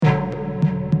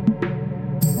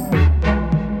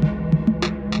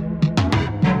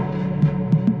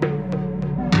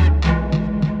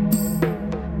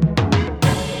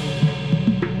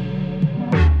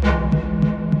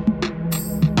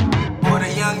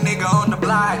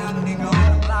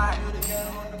block?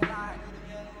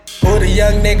 Who the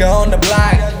young nigga on the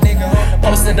block?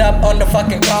 Posted up on the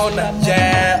fucking corner,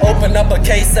 yeah. Open up a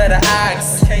case of the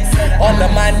ox. All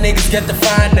of my niggas get the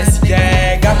finest,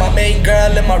 yeah. Got my main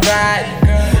girl in my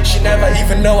ride. She never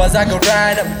even know as I go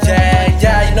ride up, yeah.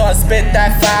 Yeah, you know I spit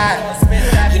that fire.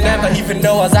 You never even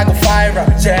know as I go fire up,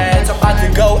 yeah. I'm about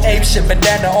to go ape shit,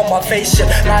 bandana on my face shit.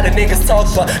 Lot of niggas talk,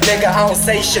 but nigga I don't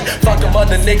say shit. Fuck them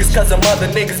other niggas, cause them other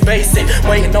niggas basic.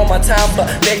 Waiting on my time, but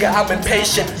nigga I'm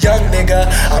impatient. Young nigga,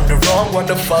 I'm the wrong one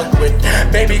to fuck with.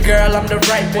 Baby girl, I'm the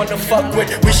right one to fuck with.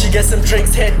 We should get some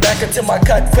drinks, head back until my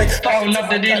cut quick. Phone up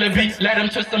the dealer beat, let him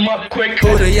twist them up quick.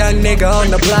 Who the young nigga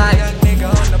on the block?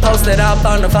 Posted up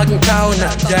on the fucking corner,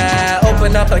 yeah.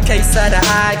 Open up a case of the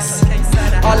ice.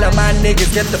 All of my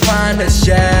niggas get the finest,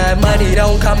 yeah. Money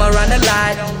don't come around a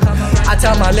lot. I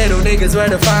tell my little niggas where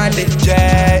to find it,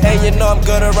 yeah. And you know I'm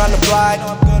good around the block.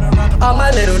 All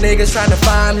my little niggas tryna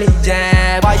find me,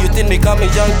 yeah. Why you think they call me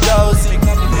Young Joulsey?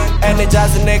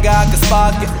 Energize a nigga, I can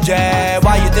spark it, yeah.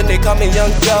 Why you think they call me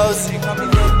Young Joulsey?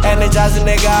 Energize a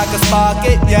nigga, I can spark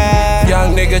it, yeah.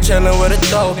 Young nigga chillin' with a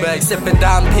throwback, sippin'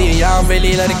 Dom P, I don't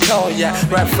really let it go, yeah.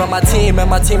 Rap for my team, and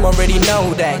my team already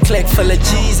know that. Click full of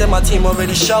G's, and my team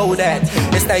already show that.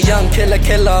 It's that young killer,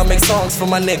 make songs for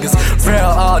my niggas. Real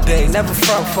all day, never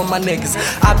front for my niggas.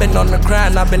 I been on the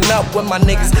grind, I been up with my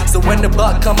niggas. So when the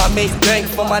buck come, I make bank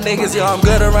for my niggas. Yo, I'm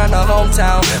good around the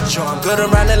hometown. Sure, I'm good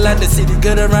around the London city,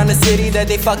 good around the city that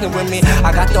they fucking with me.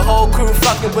 I got the whole crew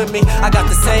fucking with me. I got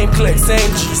the same clique, same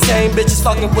G, same bitches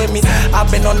fucking with me. I've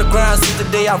been on the ground since the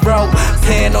day I wrote.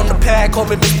 Pen on the pad, call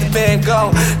me Mr. Van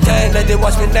Gogh. Dang that they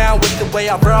watch me now with the way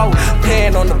I roll.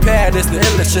 Pen on the pad, it's the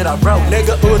illest shit I wrote.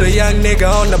 Nigga, who the young nigga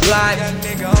on the block?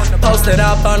 Posted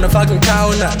up on the fucking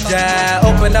corner, yeah.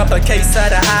 Open up a case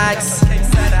of the ice.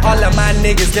 All of my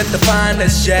niggas get the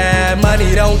finest, yeah.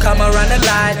 Money don't come around a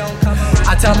lot.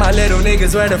 I tell my little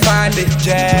niggas where to find it,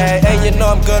 yeah. And you know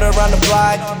I'm good around the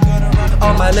block.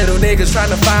 All my little niggas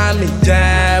tryna find me,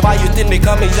 yeah. Why you think they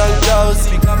call me Young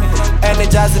Joulsey?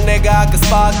 Energize a nigga, I can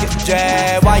spark it,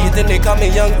 yeah. Why you think they call me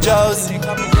Young Joulsey?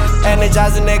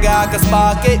 Energize a nigga, I can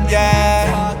spark it,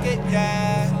 yeah.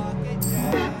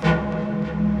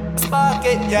 Spark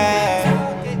it, yeah.